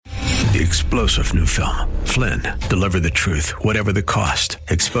The explosive new film, Flynn, Deliver the Truth, Whatever the Cost,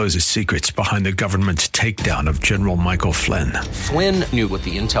 exposes secrets behind the government's takedown of General Michael Flynn. Flynn knew what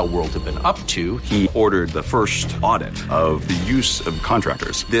the intel world had been up to. He ordered the first audit of the use of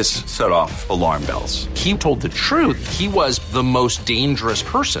contractors. This set off alarm bells. He told the truth. He was the most dangerous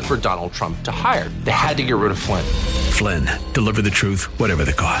person for Donald Trump to hire. They had to get rid of Flynn. Flynn, Deliver the Truth, Whatever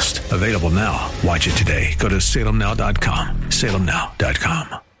the Cost. Available now. Watch it today. Go to salemnow.com.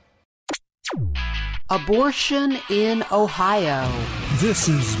 salemnow.com. Abortion in Ohio. This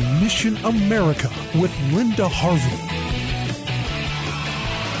is Mission America with Linda Harvey.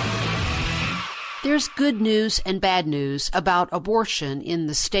 There's good news and bad news about abortion in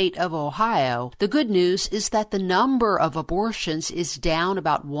the state of Ohio. The good news is that the number of abortions is down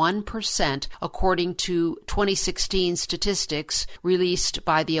about 1% according to 2016 statistics released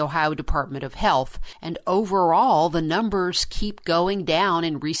by the Ohio Department of Health. And overall, the numbers keep going down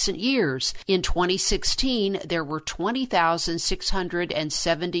in recent years. In 2016, there were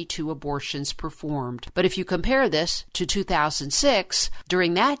 20,672 abortions performed. But if you compare this to 2006,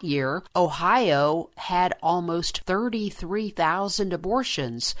 during that year, Ohio had almost 33,000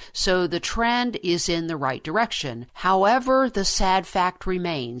 abortions, so the trend is in the right direction. However, the sad fact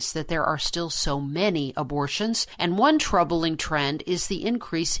remains that there are still so many abortions, and one troubling trend is the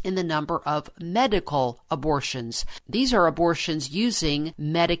increase in the number of medical abortions. These are abortions using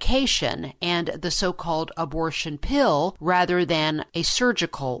medication and the so-called abortion pill rather than a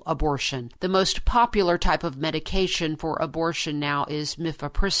surgical abortion. The most popular type of medication for abortion now is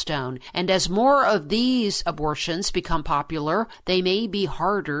mifepristone, and as more of these abortions become popular, they may be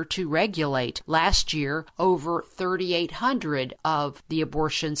harder to regulate. Last year, over 3,800 of the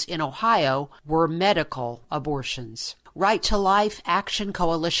abortions in Ohio were medical abortions. Right to Life Action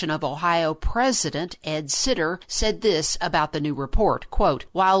Coalition of Ohio President Ed Sitter said this about the new report, quote,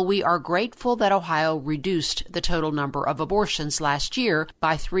 "While we are grateful that Ohio reduced the total number of abortions last year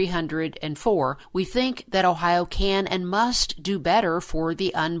by 304, we think that Ohio can and must do better for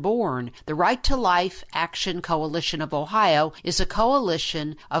the unborn. The Right to Life Action Coalition of Ohio is a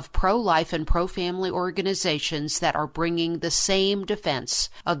coalition of pro-life and pro-family organizations that are bringing the same defense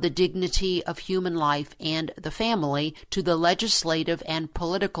of the dignity of human life and the family to the legislative and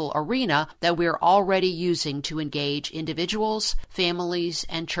political arena that we're already using to engage individuals, families,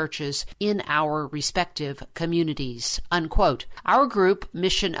 and churches in our respective communities," unquote. Our group,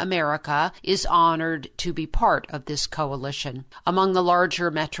 Mission America, is honored to be part of this coalition. Among the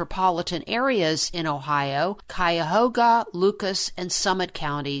larger metropolitan areas in Ohio, Cuyahoga, Lucas, and Summit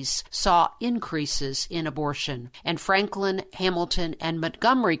counties saw increases in abortion, and Franklin, Hamilton, and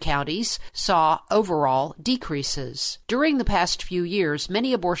Montgomery counties saw overall decreases. During the past few years,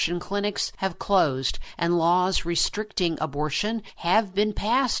 many abortion clinics have closed, and laws restricting abortion have been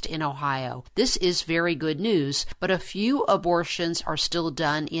passed in Ohio. This is very good news, but a few abortions are still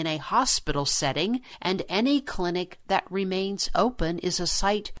done in a hospital setting, and any clinic that remains open is a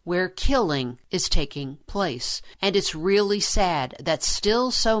site where killing is taking place. And it's really sad that still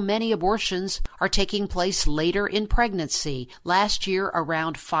so many abortions are taking place later in pregnancy. Last year,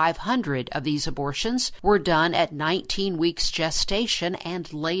 around 500 of these abortions were done at 19 weeks gestation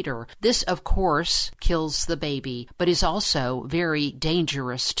and later. This, of course, kills the baby, but is also very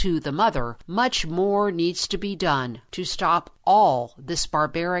dangerous to the mother. Much more needs to be done to stop all this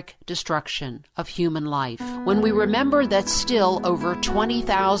barbaric destruction of human life. When we remember that still over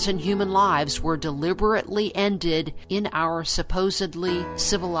 20,000 human lives were deliberately ended in our supposedly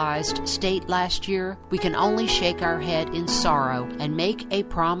civilized state last year, we can only shake our head in sorrow and make a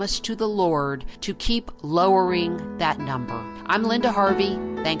promise to the Lord to keep lowering that number. I'm Linda Harvey.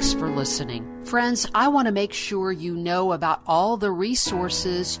 Thanks for listening. Friends, I want to make sure you know about all the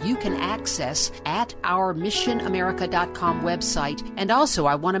resources you can access at our missionamerica.com website. And also,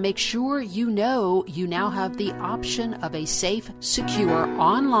 I want to make sure you know you now have the option of a safe, secure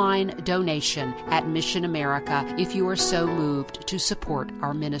online donation at Mission America if you are so moved to support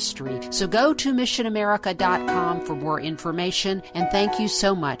our ministry. So go to missionamerica.com for more information, and thank you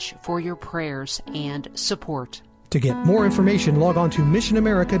so much for your prayers and support. To get more information, log on to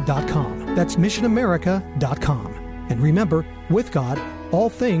missionamerica.com. That's missionamerica.com. And remember, with God, all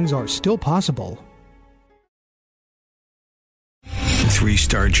things are still possible.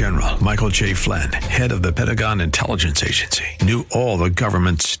 3-star General Michael J. Flynn, head of the Pentagon Intelligence Agency, knew all the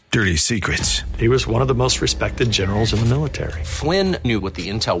government's dirty secrets. He was one of the most respected generals in the military. Flynn knew what the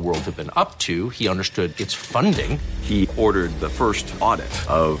intel world had been up to. He understood its funding. He ordered the first audit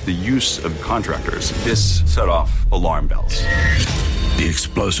of the use of contractors. This set off alarm bells. The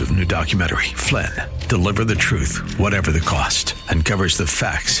explosive new documentary, Flynn, Deliver the Truth, Whatever the Cost, uncovers the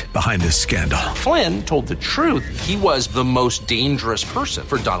facts behind this scandal. Flynn told the truth. He was the most dangerous person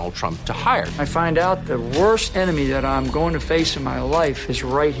for Donald Trump to hire. I find out the worst enemy that I'm going to face in my life is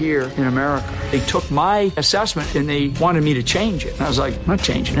right here in America. They took my assessment and they wanted me to change it. And I was like, I'm not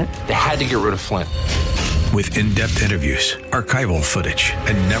changing it. They had to get rid of Flynn. With in-depth interviews, archival footage,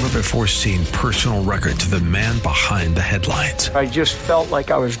 and never-before-seen personal records of the man behind the headlines. I just felt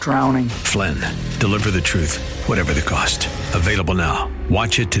like I was drowning. Flynn, Deliver the Truth, Whatever the Cost. Available now.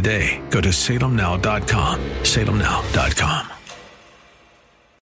 Watch it today. Go to salemnow.com. salemnow.com.